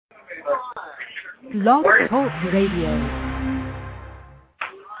Blog Talk Radio.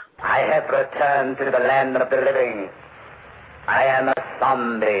 I have returned to the land of the living. I am a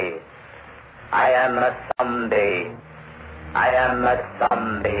zombie. I am a zombie. I am a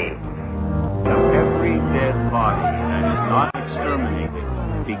zombie. Every dead body that is not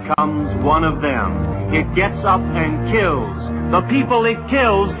exterminated becomes one of them. It gets up and kills. The people it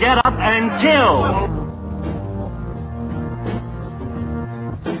kills get up and kill.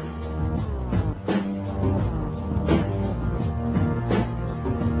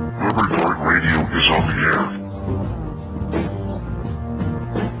 Radio is on the air.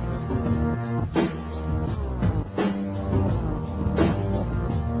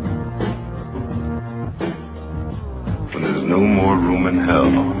 When there's no more room in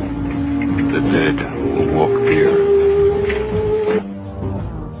hell, the dead will walk here.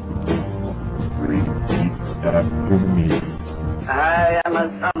 I am a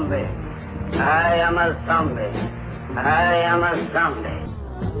zombie. I am a zombie. I am a zombie.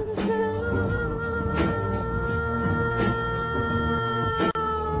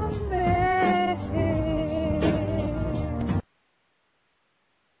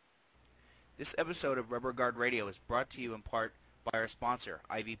 This episode of Rubber Guard Radio is brought to you in part by our sponsor,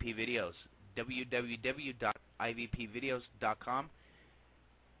 IVP Videos. www.ivpvideos.com.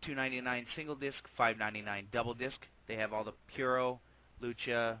 $2.99 single disc, $5.99 double disc. They have all the Puro,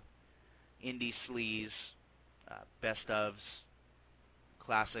 Lucha, Indie Sleaze, best ofs,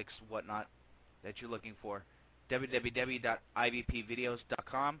 classics, whatnot that you're looking for.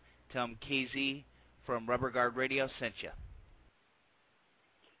 www.ivpvideos.com. Tell them KZ from Rubber Guard Radio sent you.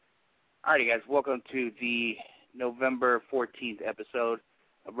 Alrighty, guys, welcome to the November 14th episode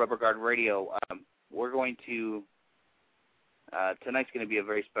of Rubber Guard Radio. We're going to, tonight's going to be a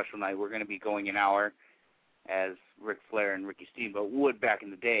very special night. We're going to be going an hour as Ric Flair and Ricky Steamboat would back in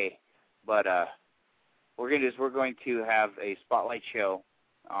the day. But we're going to have a spotlight show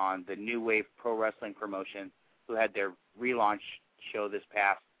on the New Wave Pro Wrestling promotion, who had their relaunch show this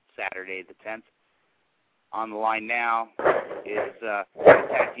past Saturday, the 10th. On the line now is tag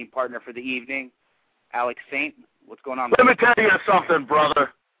team partner for the evening, Alex Saint. What's going on? Let me tell you something,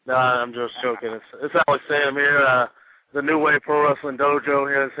 brother. No, I'm just joking. It's Alex Saint. I'm here, the New Wave Pro Wrestling Dojo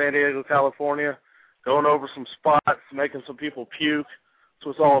here in San Diego, California, going over some spots, making some people puke. That's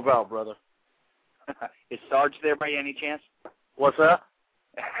what it's all about, brother. Is Sarge there by any chance? What's that?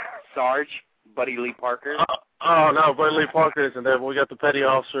 Sarge, Buddy Lee Parker? Oh, no, Buddy Lee Parker isn't there, but we got the petty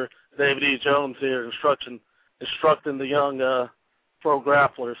officer, David E. Jones, here instructing the young pro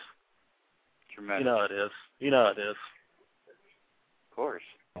grapplers. Tremendous. You know it is. You know it is. Of course.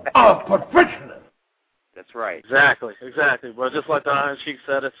 Oh, professional. That's right. Exactly. But just like the Iron Sheik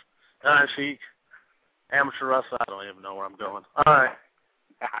said, it's Iron Sheik, amateur wrestling. I don't even know where I'm going. All right.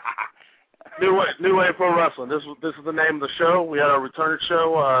 New Wave Pro Wrestling. This is the name of the show. We had our return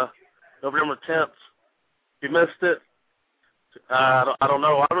show November 10th. If you missed it, I don't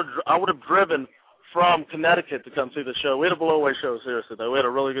know. I would have driven from Connecticut to come see the show. We had a blow-away show, seriously, though. We had a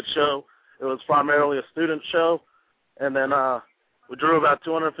really good show. It was primarily a student show, and then we drew about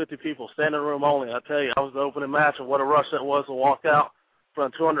 250 people, standing room only. I tell you, I was the opening match, and what a rush that was to walk out in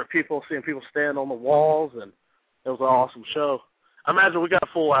front of 200 people, seeing people stand on the walls, and it was an awesome show. I imagine we got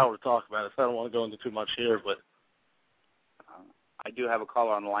a full hour to talk about it, so I don't want to go into too much here, but I do have a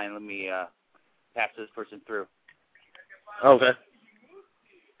caller on the line. Let me pass this person through. Okay.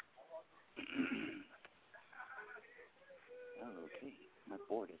 Okay, my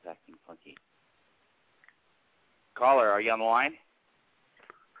board is acting funky. Caller, are you on the line?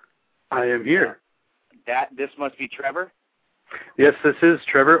 I am here. This must be Trevor? Yes, this is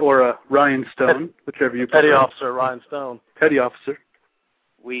Trevor, or Ryan Stone, whichever you prefer. Petty Officer Ryan Stone. Petty Officer.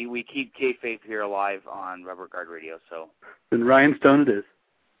 We keep kayfabe here alive on Rubber Guard Radio, so. Then Ryan Stone it is.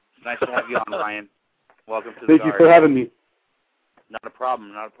 It's nice to have you on, Ryan. Welcome to the Thank Guard. you for having me. Not a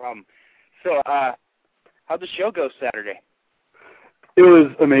problem. So, how'd the show go Saturday? It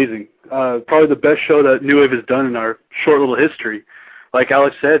was amazing. Probably the best show that New Wave has done in our short little history. Like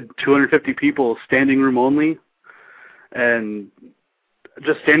Alex said, 250 people, standing room only, and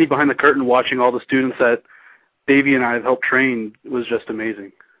just standing behind the curtain watching all the students that Davey and I have helped train was just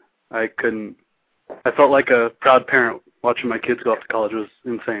amazing. I felt like a proud parent watching my kids go off to college. It was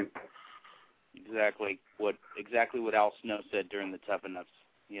insane. Exactly what Al Snow said during the Tough Enoughs.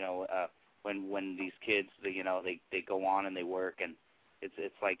 You know, when these kids, they go on and they work, and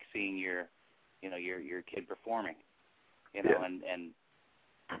it's like seeing your kid performing. You know, yeah. and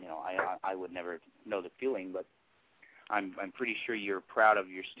I would never know the feeling, but I'm pretty sure you're proud of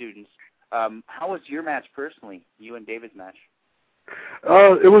your students. How was your match personally? You and David's match?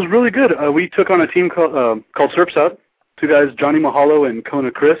 It was really good. We took on a team called Surfs Up. Two guys, Johnny Mahalo and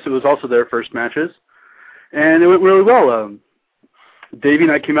Kona Chris. It was also their first matches. And it went really well. Davey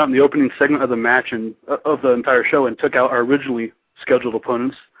and I came out in the opening segment of the match and of the entire show and took out our originally scheduled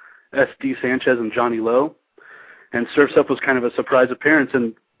opponents, S.D. Sanchez and Johnny Lowe. And Surfs Up was kind of a surprise appearance.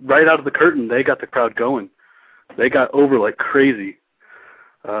 And right out of the curtain, they got the crowd going. They got over like crazy.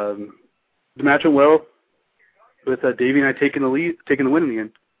 The match went well, with Davey and I taking the win in the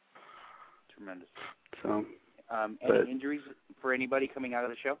end. Tremendous. So, any injuries for anybody coming out of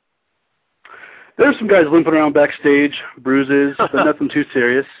the show? There's some guys limping around backstage, bruises, but nothing too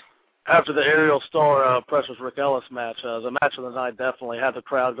serious. After the Aerial Star Precious Rick Ellis match, the match of the night definitely had the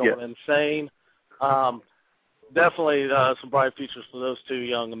crowd going insane. Definitely some bright futures for those two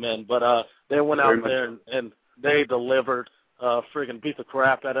young men, but they went out there and they delivered, friggin' beat the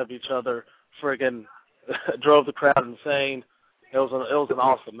crap out of each other, friggin' drove the crowd insane. It was an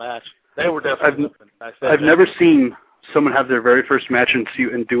awesome match. They were definitely I've never seen someone have their very first match and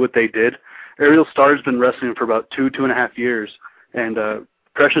do what they did. Aerial Star's been wrestling for about 2.5 years, and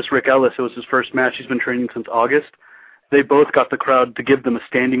Precious Rick Ellis, it was his first match. He's been training since August. They both got the crowd to give them a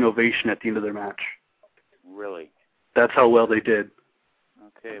standing ovation at the end of their match. Really? That's how well they did.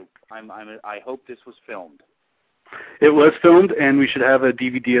 Okay. I hope this was filmed. It was filmed, and we should have a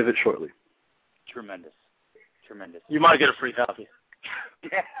DVD of it shortly. Tremendous. You might get a free copy.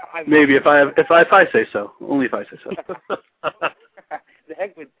 Maybe if I say so. Only if I say so. The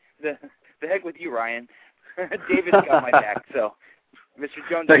heck with you, Ryan. David's got my back, so Mr.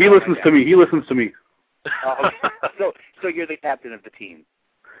 Jones. No, he listens to me. He listens to me. Oh, okay. So you're the captain of the team.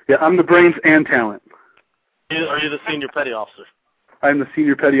 Yeah, I'm the brains and talent. Are you the senior petty officer? I'm the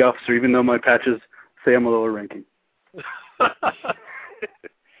senior petty officer, even though my patches say I'm a lower ranking.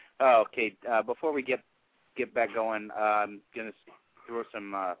 Okay. Before we get back going, I'm gonna throw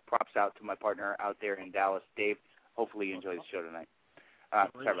some props out to my partner out there in Dallas, Dave. Hopefully you enjoy the show tonight.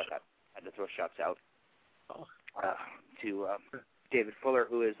 Sorry about that. I had to throw shots out to David Fuller,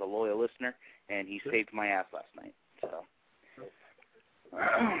 who is a loyal listener, and he saved my ass last night.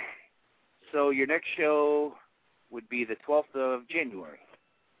 So your next show would be the 12th of January.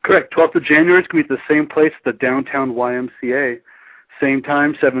 Correct. 12th of January. It's going to be at the same place, the downtown YMCA. Same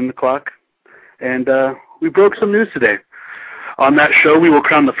time, 7 o'clock. And we broke some news today. On that show, we will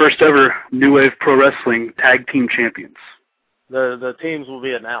crown the first ever New Wave Pro Wrestling Tag Team Champions. The teams will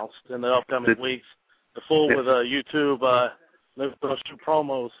be announced in the upcoming weeks. The full with YouTube. They'll shoot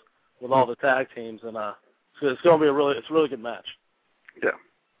promos with all the tag teams, and it's going to be a really good match. Yeah.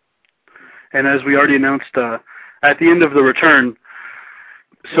 And as we already announced, at the end of the return,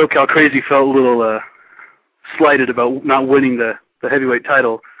 SoCal Crazy felt a little slighted about not winning the heavyweight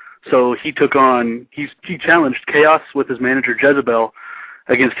title. So he challenged Chaos with his manager Jezebel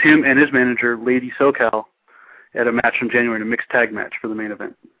against him and his manager Lady SoCal at a match in January, in a mixed tag match for the main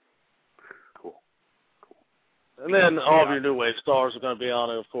event. Cool. And then all of your New Wave stars are going to be on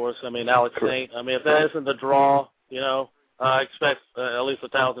it, of course. I mean, Alex Saint. I mean, if that isn't the draw, I expect at least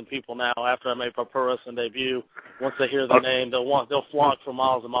 1,000 people now after I make my pro wrestling debut. Once they hear the name, they'll flock from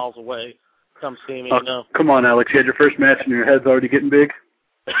miles and miles away. Come see me, Come on, Alex. You had your first match and your head's already getting big.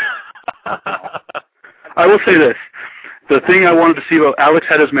 I will say this. The thing I wanted to see about Alex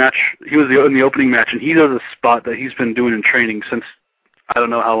had his match. He was in the opening match, and he does a spot that he's been doing in training since I don't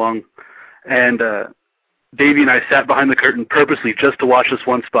know how long. And Davey and I sat behind the curtain purposely just to watch this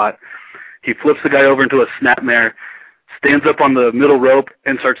one spot. He flips the guy over into a snapmare, stands up on the middle rope,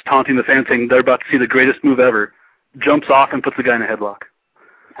 and starts taunting the fans, saying they're about to see the greatest move ever. Jumps off and puts the guy in a headlock.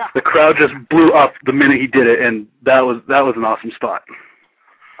 The crowd just blew up the minute he did it, and that was an awesome spot.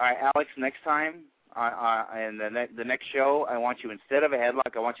 All right, Alex, next time, and the next show, I want you, instead of a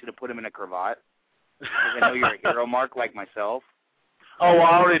headlock, I want you to put him in a cravat. Because I know you're a hero mark like myself. Oh, well,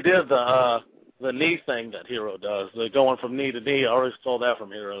 I already did the knee thing that Hero does. The going from knee to knee, I already stole that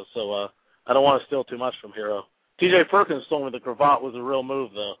from Hero, so I don't want to steal too much from Hero. T.J. Perkins told me the cravat was a real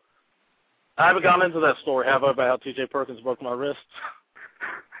move, though. I haven't gotten into that story, have I, about how T.J. Perkins broke my wrist?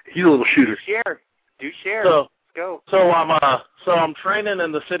 He's a little shooter. Do share. So, go. So I'm training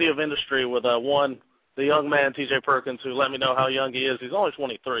in the City of Industry with the young man T.J. Perkins, who let me know how young he is. He's only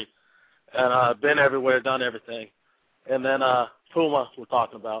 23, and been everywhere, done everything. And then Puma we're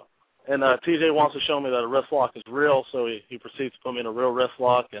talking about, and T.J. wants to show me that a wrist lock is real, so he proceeds to put me in a real wrist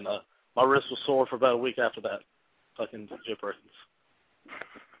lock, and my wrist was sore for about a week after that. Fucking T.J. Perkins.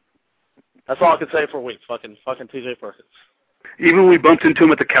 That's all I could say for a week. Fucking T.J. Perkins. Even when we bumped into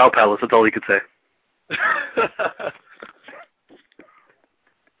him at the Cow Palace, that's all he could say.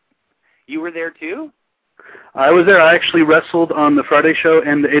 You were there too? I was there. I actually wrestled on the Friday show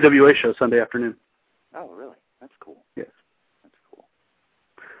and the AWA show Sunday afternoon. Oh, really? That's cool. Yes. That's cool.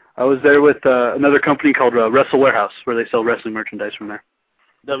 I was there with another company called Wrestle Warehouse, where they sell wrestling merchandise from there.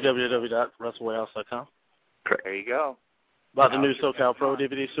 www.wrestlewarehouse.com. Correct. There you go. About the new SoCal Pro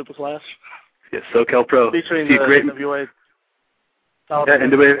DVD Super Clash. Yes, SoCal Pro. Featuring See the great NWA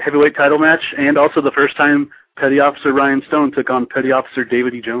NWA heavyweight title match, and also the first time Petty Officer Ryan Stone took on Petty Officer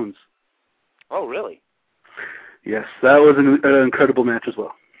David E. Jones. Oh, really? Yes, that was an incredible match as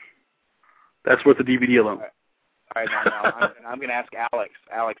well. That's worth the DVD alone. All right, now I'm going to ask Alex.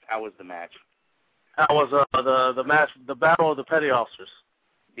 Alex, how was the match? That was the match, the Battle of the Petty Officers.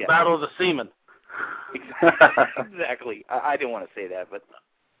 Yes. Battle of the Seamen. Exactly. I didn't want to say that, but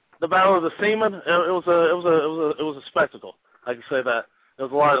the Battle of the Seamen. It was a spectacle. I can say that. There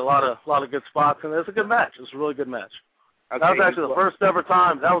was a lot of good spots, and it was a good match. It was a really good match. okay. That was actually the first ever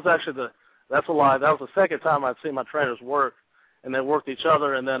time. That was actually that's a lie. That was the second time I'd seen my trainers work, and they worked each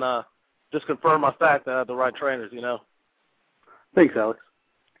other, and then just confirmed my fact that I had the right trainers. Thanks, Alex.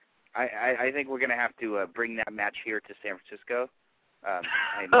 I think we're going to have to bring that match here to San Francisco.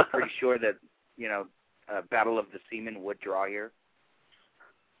 I'm pretty sure that Battle of the Seamen would draw here.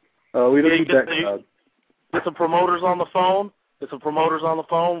 We don't need that crowd. Get some promoters on the phone.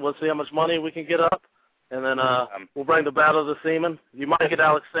 We'll see how much money we can get up, and then we'll bring the Battle of the Seamen. You might get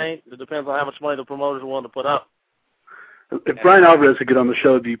Alex Saint. It depends on how much money the promoters are willing to put up. If Brian Alvarez could get on the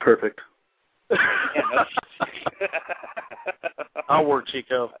show, it'd be perfect. I'll work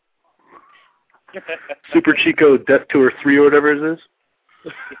Chico. Super Chico Death Tour 3 or whatever it is.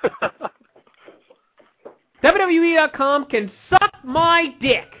 WWE.com can suck my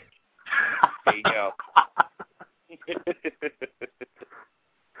dick. There you go.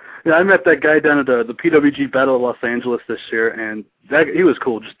 Yeah, I met that guy down at the PWG Battle of Los Angeles this year, and he was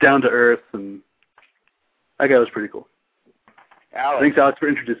cool, just down to earth, and that guy was pretty cool. Alex. Thanks, Alex, for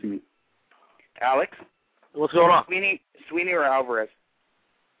introducing me. Alex? What's going on? Sweeney or Alvarez?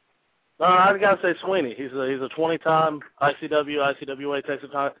 I got to say Sweeney. He's a 20-time ICW, ICWA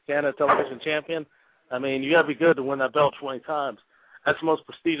Texas-Canada television champion. I mean, you got to be good to win that belt 20 times. That's the most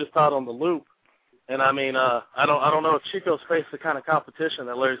prestigious title on the loop. And I mean, I don't know if Chico's faced the kind of competition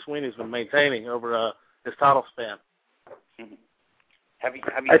that Larry Sweeney's been maintaining over his title span. Mm-hmm. Have you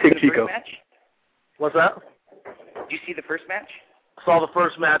I seen think the Chico. first match? What's that? Did you see the first match? I saw the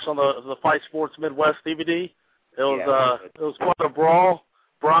first match on the Fight Sports Midwest DVD. It was quite a brawl.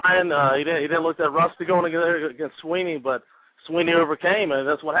 Brian, he didn't look that rusty going against Sweeney, but Sweeney overcame, and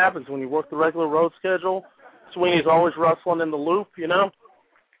that's what happens when you work the regular road schedule. Sweeney's always wrestling in the loop,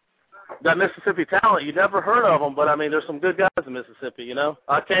 That Mississippi talent, you never heard of them, but I mean, there's some good guys in Mississippi,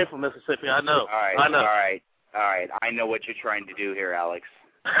 I came from Mississippi, I know. All right. I know what you're trying to do here, Alex.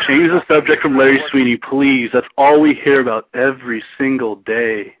 Change the subject from Larry Sweeney, please. That's all we hear about every single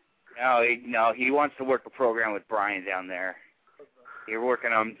day. No, he wants to work a program with Brian down there. You're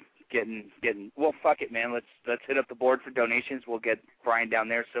working on getting. Well, fuck it, man. Let's hit up the board for donations. We'll get Brian down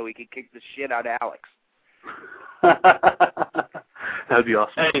there so he can kick the shit out of Alex. That'd be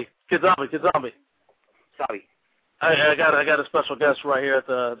awesome. Hey, Kid Zombie. Sorry. I got a special guest right here at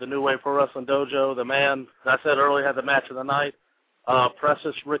the New Wave Pro Wrestling Dojo. The man I said earlier had the match of the night.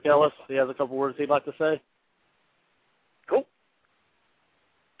 Precious Rick Ellis. He has a couple words he'd like to say. Cool.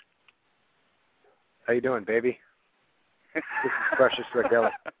 How you doing, baby? This is Precious Rick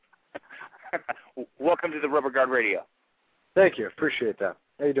Ellis. Welcome to the Rubber Guard Radio. Thank you. Appreciate that.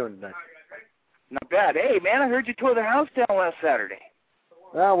 How you doing tonight? Not bad. Hey, man, I heard you tore the house down last Saturday.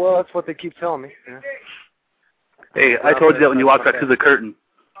 Well, that's what they keep telling me. Yeah. Hey, I told you that when you walked back through the curtain.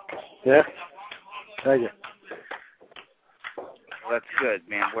 Yeah? Thank you. Well, that's good,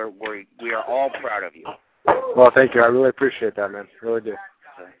 man. We are all proud of you. Well, thank you. I really appreciate that, man. Really do.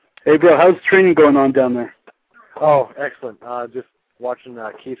 Hey, bro, how's training going on down there? Oh, excellent. Just watching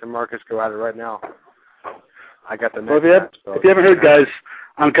Keith and Marcus go at it right now. I got the next match. So if you haven't heard, guys,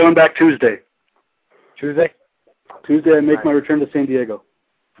 I'm coming back Tuesday. Tuesday, I make my return to San Diego.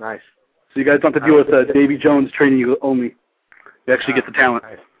 Nice. So you guys don't have to deal with Davy Jones training you only. You actually get the talent.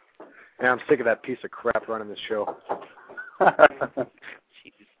 Nice. Yeah, I'm sick of that piece of crap running this show.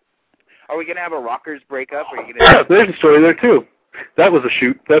 Jesus. Are we going to have a Rockers breakup? Or are you gonna there's a story there, too. That was a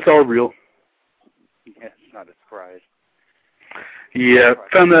shoot. That's all real. Yeah, it's not a surprise. Yeah,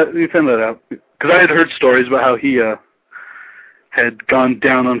 we found that out. Because I had heard stories about how he had gone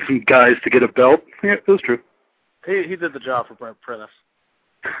down on some guys to get a belt. Yeah, it was true. He did the job for Brent Prentice.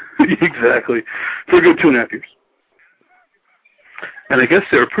 Exactly. For a good 2.5 years. And I guess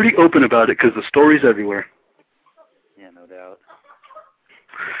they were pretty open about it because the story's everywhere. Yeah, no doubt.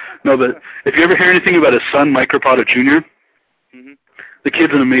 No, but if you ever hear anything about his son, Mike Rapata Jr., the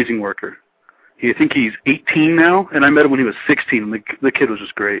kid's an amazing worker. I think he's 18 now, and I met him when he was 16, and the kid was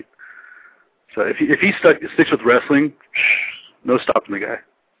just great. So if he sticks with wrestling, no stopping the guy.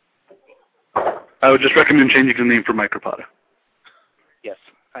 I would just recommend changing the name for Mike Rapata. Yes,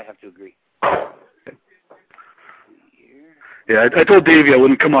 I have to agree. Yeah, I told Davey I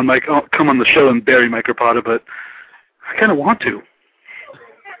wouldn't come on the show and bury Mike Rapata, but I kind of want to.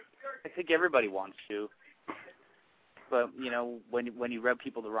 I think everybody wants to, but you know, when you rub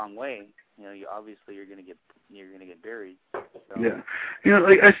people the wrong way, you know, you're gonna get buried. So. Yeah, you know,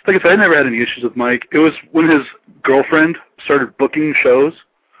 like I said, I never had any issues with Mike. It was when his girlfriend started booking shows.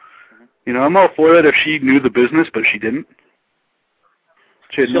 You know, I'm all for it if she knew the business, but she didn't.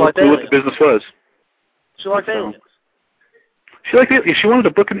 She had no clue what the business was. She liked aliens. She liked it. She wanted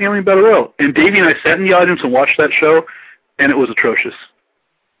to book an Alien Battle Royal. And Davey and I sat in the audience and watched that show, and it was atrocious.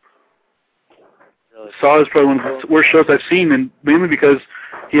 Really? Saw is probably one of the worst shows I've seen, and mainly because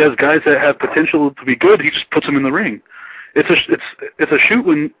he has guys that have potential to be good. He just puts them in the ring. It's a shoot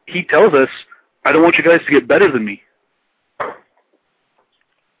when he tells us, "I don't want you guys to get better than me."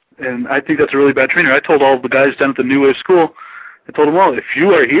 And I think that's a really bad trainer. I told all the guys down at the New Wave School, I told them all, if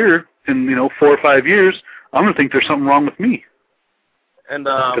you are here in 4 or 5 years, I'm going to think there's something wrong with me. And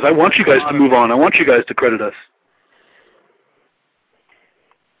because I want you guys to move on. I want you guys to credit us.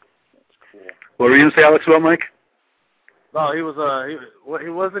 That's cool. What were you going to say, Alex, about Mike? No, he was he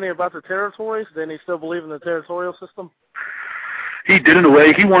wasn't about the territories. Didn't he still believe in the territorial system? He did in a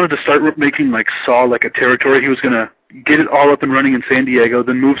way. He wanted to start making like Saw like a territory. He was going to get it all up and running in San Diego,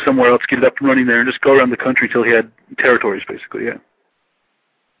 then move somewhere else, get it up and running there, and just go around the country till he had territories, basically. Yeah.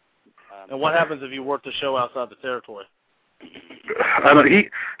 And what happens if you work the show outside the territory? I don't.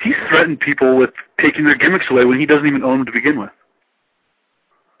 He threatened people with taking their gimmicks away when he doesn't even own them to begin with.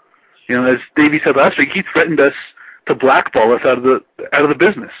 You know, as Davey said last week, he threatened us to blackball us out of the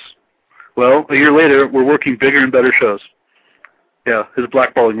business. Well, a year later, we're working bigger and better shows. Yeah, his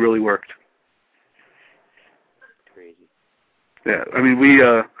blackballing really worked. Crazy. Yeah, I mean,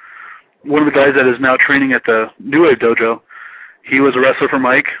 one of the guys that is now training at the New Wave Dojo, he was a wrestler for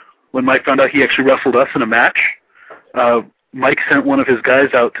Mike. When Mike found out he actually wrestled us in a match, Mike sent one of his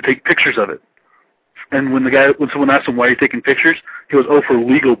guys out to take pictures of it. And when someone asked him, why are you taking pictures? He goes, for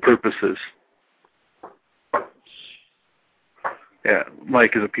legal purposes. Yeah,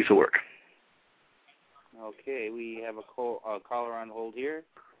 Mike is a piece of work. Okay, we have a caller on hold here.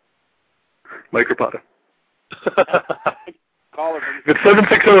 Mike Rapata. Caller from if it's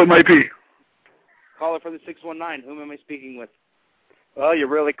 760, it might be. Caller from the 619. Whom am I speaking with? Well, you're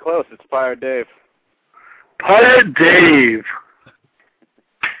really close. It's Pirate Dave. Pirate Dave.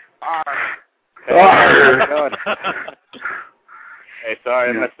 Arr. Hey, sorry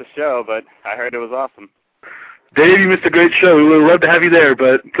I missed the show, but I heard it was awesome. Dave, you missed a great show. We would love to have you there,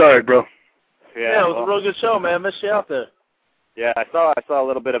 but sorry, bro. Yeah, it was a real good show, man. Missed you out there. Yeah, I saw a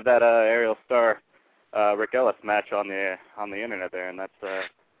little bit of that Aerial Star Rick Ellis match on the internet there, and that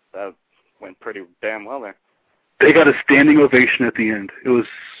went pretty damn well there. They got a standing ovation at the end.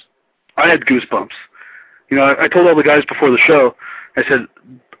 I had goosebumps. You know, I told all the guys before the show, I said,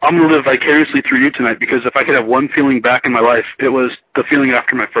 I'm going to live vicariously through you tonight, because if I could have one feeling back in my life, it was the feeling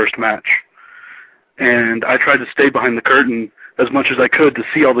after my first match. And I tried to stay behind the curtain as much as I could to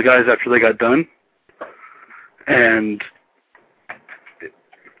see all the guys after they got done. And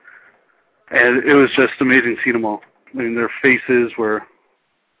it was just amazing seeing them all. I mean, their faces were...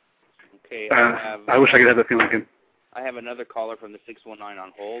 Okay, I wish I could have that feeling again. I have another caller from the 619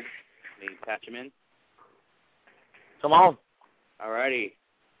 on hold. Can you patch him in? Come on. All righty.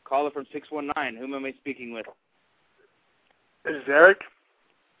 Caller from 619. Whom am I speaking with? This is Eric.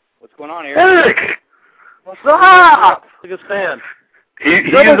 What's going on, Eric? Eric! What's up? Biggest fan.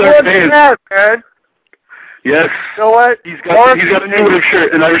 He's our fan. Man. Yes. You know what? He's got a New Wave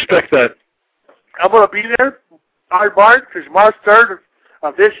shirt, and I respect that. I'm going to be there on March. It's March 3rd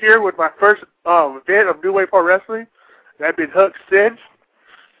of this year with my first event of New Wave Pro Wrestling. I've been hooked since.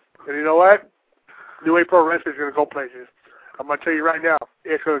 And you know what? New Wave Pro Wrestling is going to go places. I'm going to tell you right now,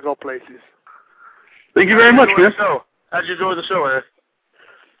 it's going to go places. Thank you very much, man. How'd you enjoy the show, Eric?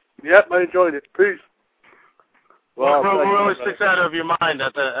 Yep, I enjoyed it. Peace. Well, what really sticks out of your mind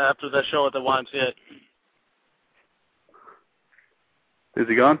after that show at the YMCA? Is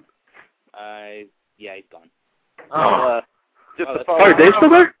he gone? Yeah, he's gone. Sorry, Dave's still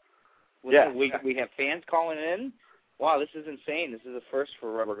there? Yeah. We have fans calling in. Wow, this is insane. This is a first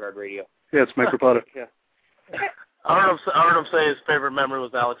for Rubber Guard Radio. Yeah, it's Mike Rapata. Yeah. I heard him say his favorite memory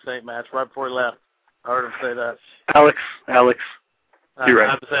was the Alex Saint match right before he left. I heard him say that. Alex. You're right.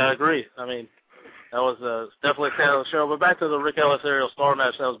 I have to say I agree. I mean, that was definitely a fan of the show. But back to the Rick Ellis Aerial Star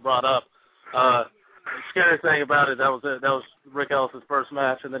match that was brought up. The scary thing about it, that was Rick Ellis's first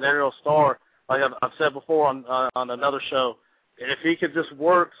match, and then Aerial Star, like I've said before on another show, if he could just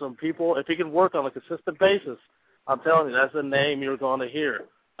work some people, if he could work on a consistent basis, I'm telling you, that's the name you're going to hear.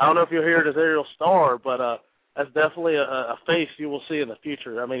 I don't know if you'll hear it as Aerial Star, but that's definitely a face you will see in the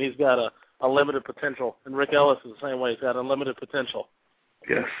future. I mean, he's got a limited potential, and Rick Ellis is the same way. He's got unlimited potential.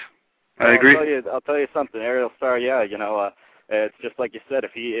 Yes, I agree. I'll tell you something. Aerial Star, yeah, it's just like you said.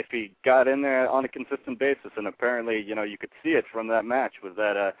 If he got in there on a consistent basis, and apparently, you could see it from that match, was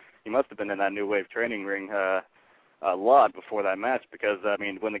that he must have been in that New Wave training ring a lot before that match, because I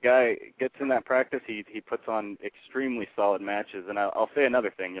mean, when the guy gets in that practice, he puts on extremely solid matches. And I'll say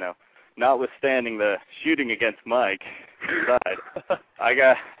another thing, notwithstanding the shooting against Mike inside, I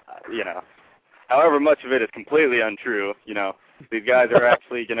got, however much of it is completely untrue, these guys are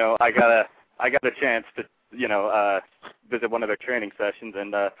actually, I got a chance to, visit one of their training sessions,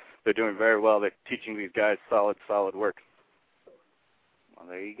 and they're doing very well. They're teaching these guys solid work. Well,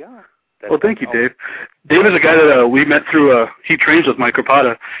 there you go. Well, thank you, Dave. Dave is a guy that we met through, he trains with Mike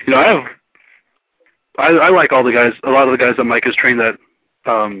Rapata. I like all the guys, a lot of the guys that Mike has trained that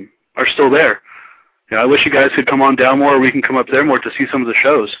are still there. I wish you guys could come on down more, or we can come up there more to see some of the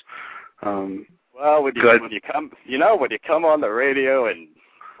shows. Well, when you come on the radio and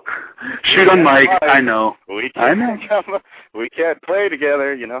shoot on Mike, I know. We can't play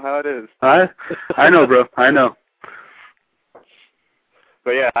together. You know how it is. I know, bro. I know.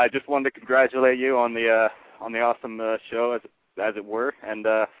 But yeah, I just wanted to congratulate you on the awesome show, as it were, and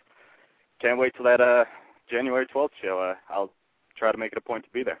can't wait till that January 12th show. I'll try to make it a point to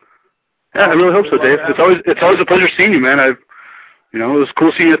be there. Yeah, I really hope so, Dave. It's always a pleasure seeing you, man. It was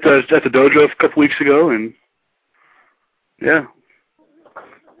cool seeing you at the dojo a couple weeks ago, and yeah.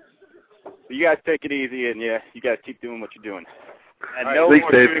 You guys take it easy, and yeah, you guys keep doing what you're doing. And right, no thanks,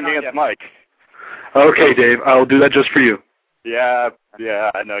 more Dave. shooting against Mike. Okay, Dave. I'll do that just for you. Yeah,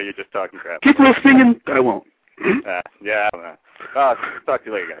 I know you're just talking crap. Keep listening, and I won't. Yeah. Talk to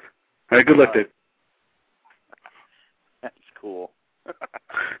you later, guys. All right, good luck, Dave. That's cool.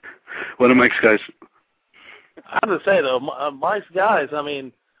 One of Mike's guys. I have to say, though, Mike's guys, I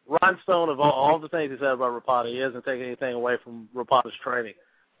mean, Rhinestone, of all the things he said about Rapata, he hasn't taken anything away from Rapata's training.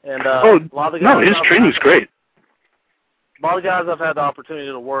 And a lot of the guys his training's great. A lot of guys I've had the opportunity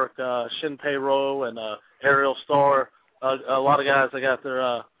to work, Shinpei Ro and Aerial Star, a lot of guys that got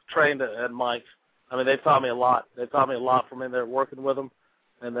their trained at Mike's. I mean, they've taught me a lot. They've taught me a lot from in there working with them.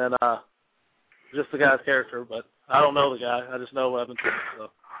 And then just the guy's character, but I don't know the guy. I just know Evan. So.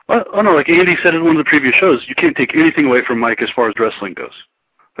 Oh, no, like Andy said in one of the previous shows, you can't take anything away from Mike as far as wrestling goes.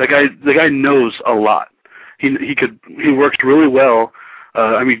 The guy knows a lot. He works really well.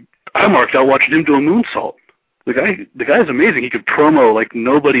 I mean, I marked out watching him do a moonsault. The guy's amazing. He could promo like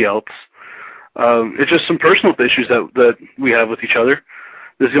nobody else. It's just some personal issues that we have with each other.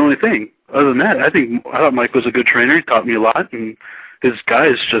 That's the only thing. Other than that, I thought Mike was a good trainer. He taught me a lot, and his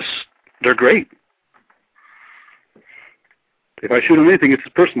guys they're great. If I shoot him anything, it's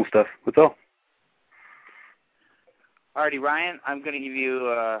his personal stuff. That's all. Alrighty, Ryan, I'm going to give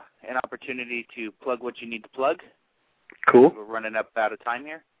you an opportunity to plug what you need to plug. Cool. We're running up out of time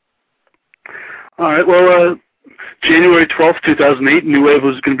here. All right, well, January 12th, 2008, New Wave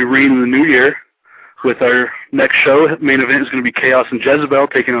was going to be ringing in the new year with our next show. Main event is going to be Chaos and Jezebel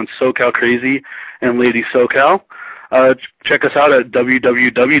taking on SoCal Crazy and Lady SoCal. Check us out at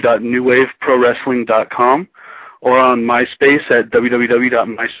www.newwaveprowrestling.com or on MySpace at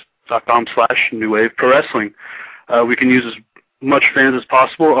www.myspace.com/newwaveprowrestling. We can use as much fans as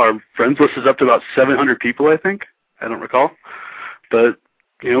possible. Our friends list is up to about 700 people, I think. I don't recall. But,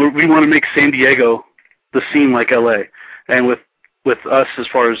 we want to make San Diego the scene like L.A. And with us as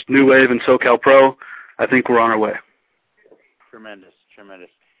far as New Wave and SoCal Pro, I think we're on our way. Tremendous.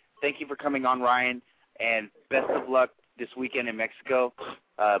 Thank you for coming on, Ryan, and best of luck this weekend in Mexico.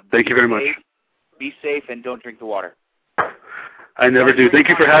 Thank you very much. Be safe and don't drink the water. I never do. Thank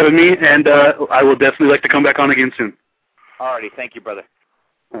you for having me, and I will definitely like to come back on again soon. Alrighty, thank you, brother.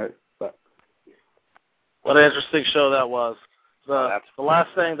 All right, bye. What an interesting show that was. The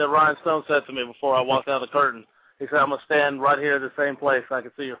last thing that Ryan Stone said to me before I walked out of the curtain, he said, I'm going to stand right here at the same place so I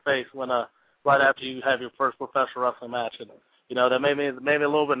can see your face when right after you have your first professional wrestling match. And, that made me a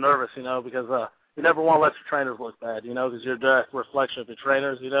little bit nervous, because you never want to let your trainers look bad, because you're a direct reflection of your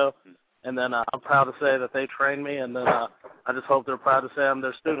trainers, And then I'm proud to say that they trained me, and then I just hope they're proud to say I'm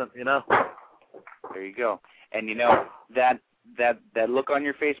their student, There you go. And, that look on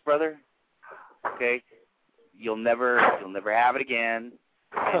your face, brother, okay, you'll never have it again.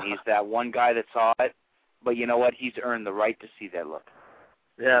 And he's that one guy that saw it. But you know what? He's earned the right to see that look.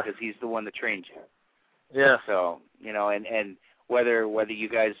 Yeah. Because he's the one that trained you. Yeah. So, you know, and whether you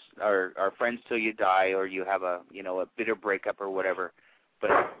guys are friends till you die or you have a bitter breakup or whatever,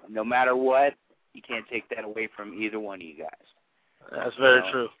 but no matter what, you can't take that away from either one of you guys. That's very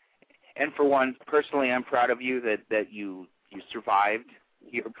true. And for one, personally, I'm proud of you that you survived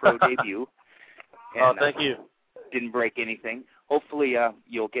your pro debut. And, thank you. Didn't break anything. Hopefully,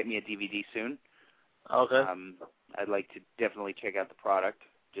 you'll get me a DVD soon. Okay. I'd like to definitely check out the product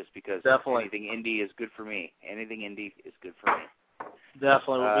just because anything indie is good for me. Anything indie is good for me.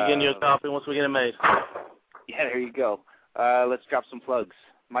 Definitely. We'll begin you a copy once we get it made. Yeah, there you go. Let's drop some plugs.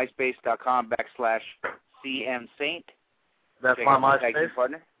 MySpace.com/CMSaint. That's Check my out MySpace.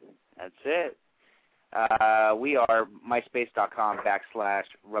 Partner. That's it. We are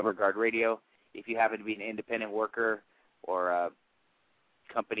MySpace.com/RubberGuardRadio. If you happen to be an independent worker or a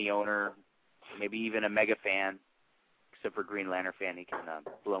company owner, maybe even a mega fan, except for Green Lantern fan, he can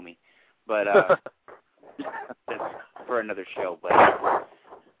blow me. But that's for another show. But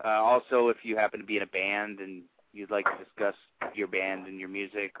also, if you happen to be in a band and you'd like to discuss your band and your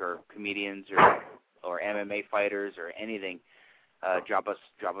music, or comedians, or MMA fighters, or anything, drop us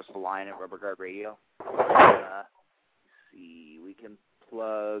a line at Rubber Guard Radio. See, we can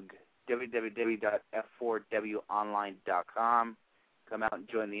plug www.f4wonline.com. Come out and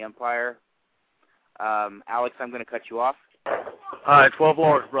join the Empire. Alex, I'm going to cut you off. All right, 12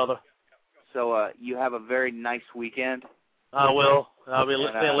 Lords, brother. So you have a very nice weekend. I will. I'll be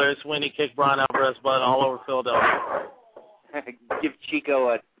listening to Larry Sweeney kick Brian Alvarez butt all over Philadelphia. Give Chico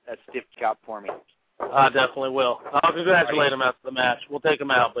a stiff chop for me. I definitely will. I'll congratulate him after the match. We'll take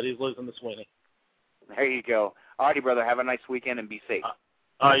him out, but he's losing to Sweeney. There you go. All righty, brother. Have a nice weekend and be safe.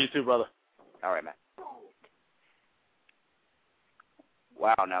 All right, you too, brother. All right, man.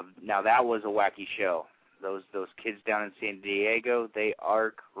 Wow, now that was a wacky show. Those kids down in San Diego, they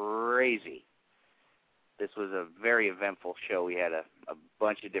are crazy. This was a very eventful show. We had a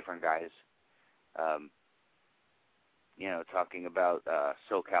bunch of different guys, talking about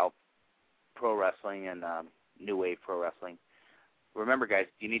SoCal Pro Wrestling and New Wave Pro Wrestling. Remember, guys,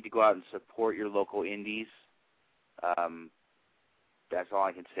 you need to go out and support your local indies. That's all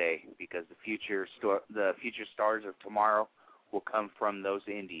I can say, because the future stars of tomorrow will come from those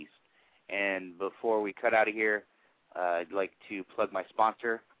indies. And before we cut out of here, I'd like to plug my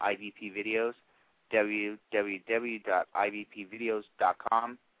sponsor, IVP Videos,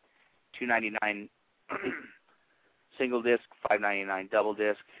 www.ivpvideos.com. $2.99 single disc, $5.99 double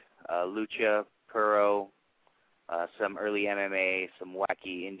disc, lucha, puro, some early MMA, some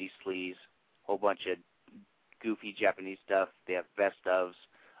wacky indie sleaze, whole bunch of goofy Japanese stuff. They have best ofs.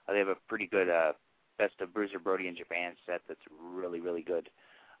 They have a pretty good best of Bruiser Brody in Japan set that's really, really good.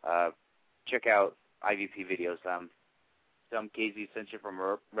 Check out IVP Videos. Some KZ sent you from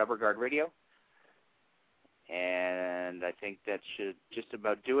Rubber Guard Radio. And I think that should just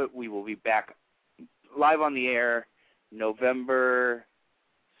about do it. We will be back live on the air November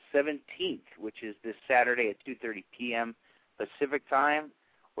 17th, which is this Saturday at 2:30 p.m. Pacific time.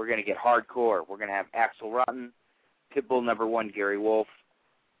 We're going to get hardcore. We're going to have Axel Rotten, Pitbull #1 Gary Wolf,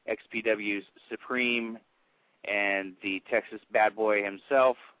 XPW's Supreme, and the Texas bad boy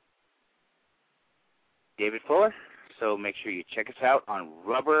himself, David Fuller. So make sure you check us out on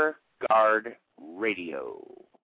Rubber Guard Radio.